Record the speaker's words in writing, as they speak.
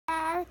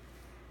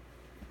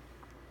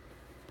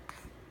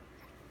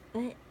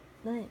Đây,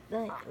 đây,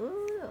 đây.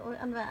 Ôi,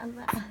 ăn vạ.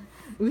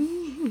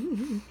 Ui.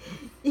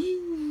 Ý,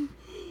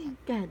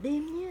 cả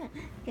đêm nhá,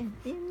 cả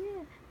đêm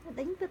nhá.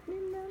 Đánh vật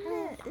lên nó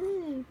nè.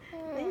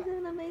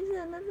 Mấy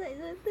giờ nó dậy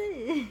rồi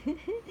đấy.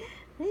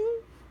 Đấy.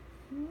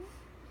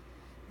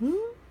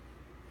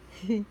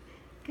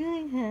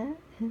 Cười hả?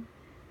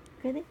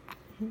 Cười đi.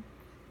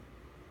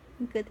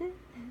 Cười thế.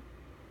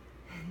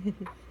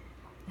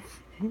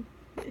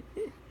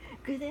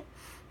 Cười thế.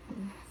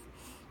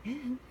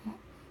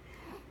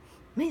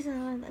 Mấy giờ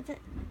rồi, đã dậy.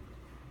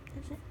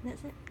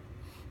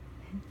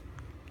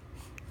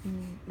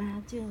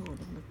 Ba chưa ngủ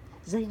được một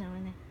giây nào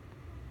đây này.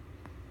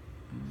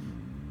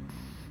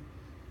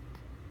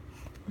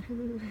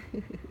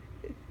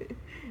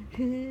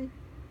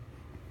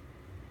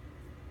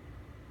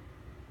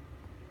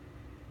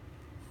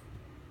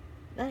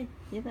 Đây,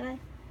 nhìn ra đây.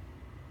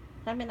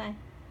 Sang bên này.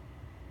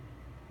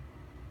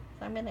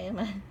 Sang bên này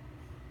mà.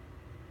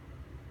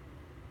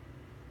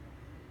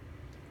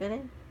 Cười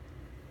lên.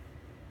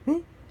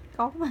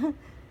 Có mà.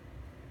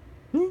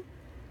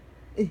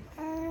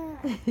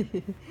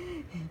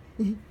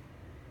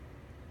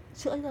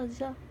 Sữa rồi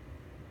chưa?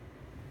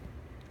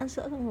 Ăn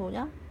sữa xong ngủ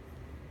nhá.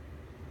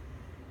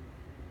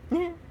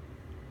 Nhá.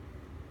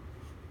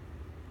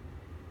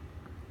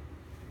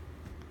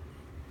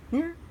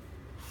 Nhá.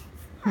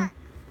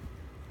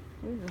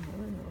 Ôi dồi,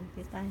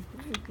 cái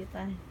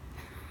tay.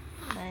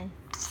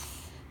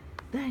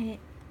 Đây.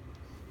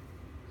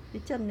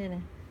 Cái chân này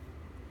này.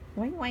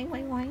 Ngoáy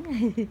này.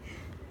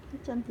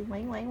 Cái chân thì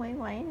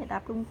ngoáy này,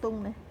 đạp lung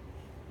tung này.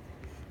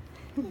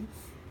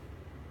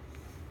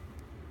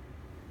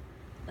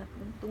 Đạp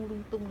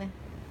lung tung này.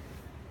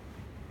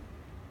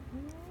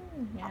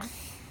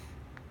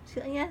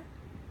 Sữa nhá.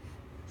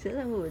 Sữa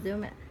ra ngủ cho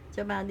mẹ.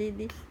 Cho bà đi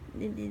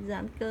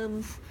dán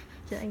cơm.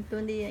 Cho anh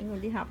Tuân đi, anh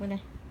còn đi học rồi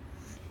này.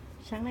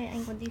 Sáng nay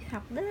anh còn đi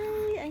học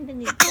đấy, anh đang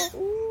nghỉ Tết.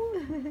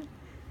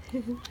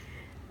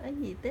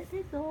 Anh nghỉ Tết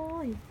hết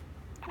rồi.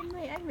 Hôm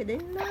nay anh phải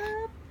đến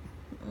lớp.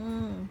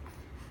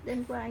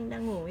 Đêm qua anh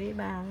đang ngủ với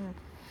bà.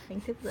 Anh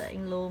thức dậy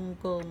anh lồm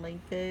cồm, anh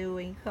kêu,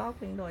 anh khóc,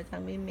 anh đòi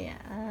sang với mẹ.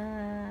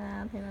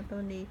 Thế là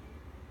tôi đi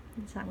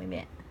sang với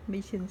mẹ,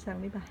 mission sang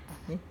với bà.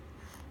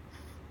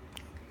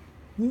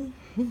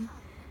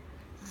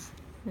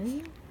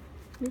 Đấy,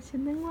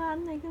 mission nó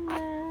ngoan này cơ mà.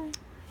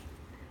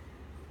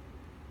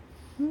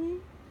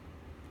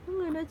 Có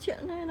người nói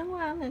chuyện này nó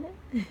ngoan rồi đấy.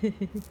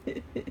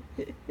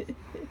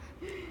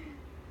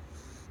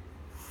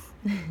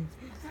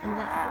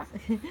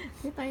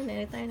 Cái tay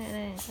này cho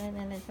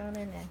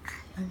đây này.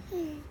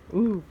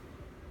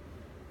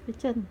 Cái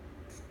chân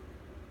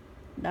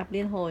đạp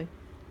liên hồi.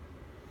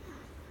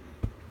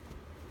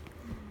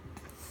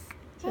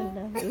 Chân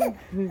đạp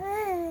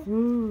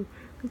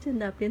cái chân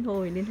đạp liên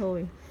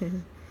hồi.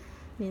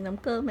 Mình nắm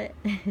cơm ấy.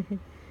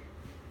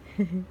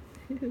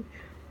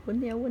 Uốn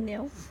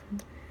néo.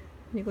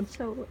 Như con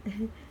sâu ấy.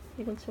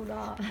 Như con sâu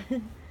đỏ.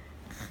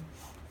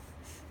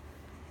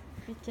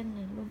 Cái chân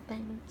này luôn tay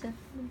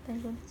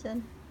luôn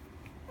chân.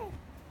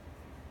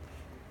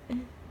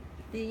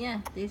 Tí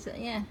nha, tí sữa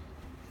nha.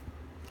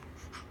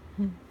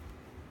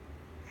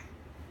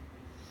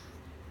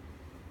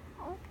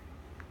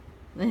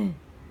 Này,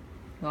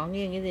 ngó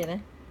nghiêng cái gì đấy?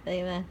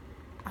 Đây mà.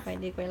 Quay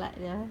đi quay lại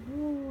nữa.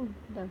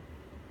 Đâu.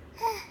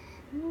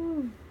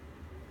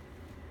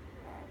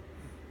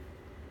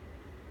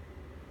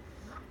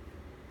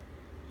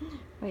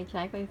 Quay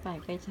trái quay phải.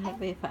 Quay trái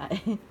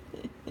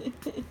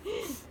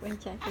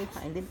quay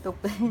phải liên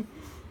tục đây.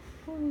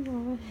 Ôi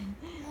rồi.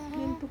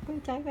 Liên tục quay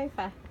trái quay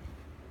phải.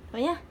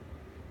 Rồi nhá.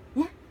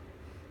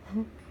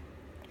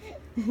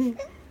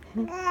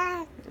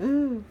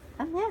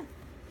 Ăn nhá.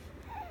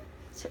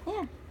 Sữa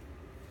nhá.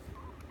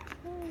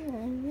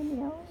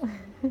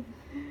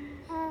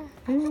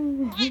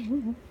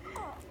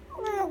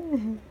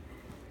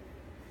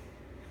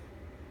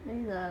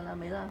 Bây giờ là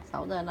mấy giờ?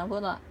 6 giờ 5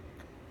 phút rồi.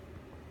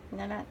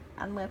 Nhanh đấy,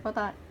 ăn 10 phút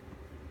thôi.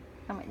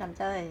 Các mẹ nằm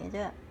chơi, nghe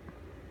chưa?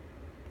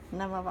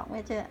 Nằm vào võng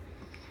nghe chưa?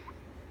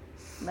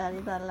 Bà đi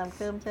vào làm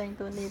cơm cho anh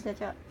Tuân đi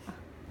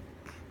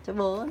cho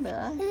bố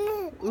nữa.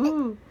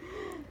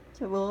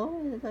 Cho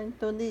bố, cho anh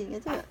Tuân đi, nghe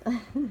chưa?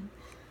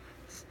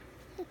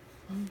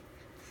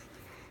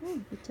 Cái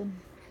chân.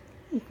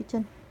 Cái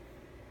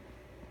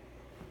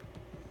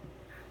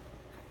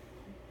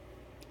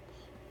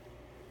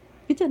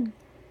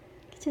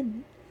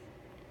chân.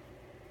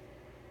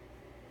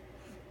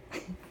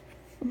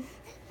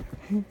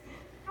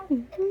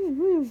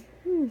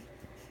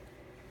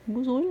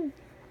 Bố rối rồi.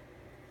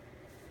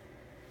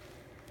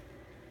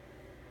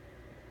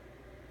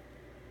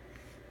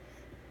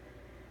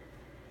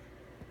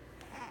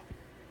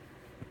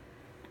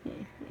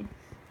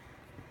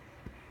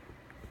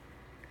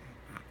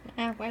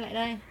 Quay lại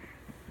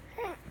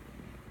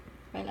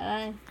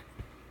đây.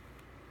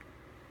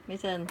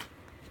 Mason.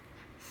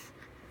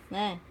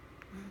 Này.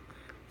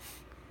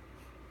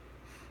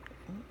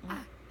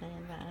 Đây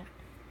ăn vạ đấy.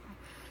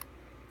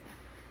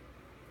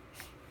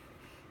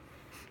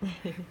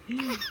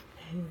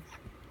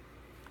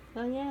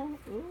 Thôi nha.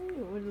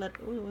 Ui lật,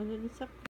 ui sắp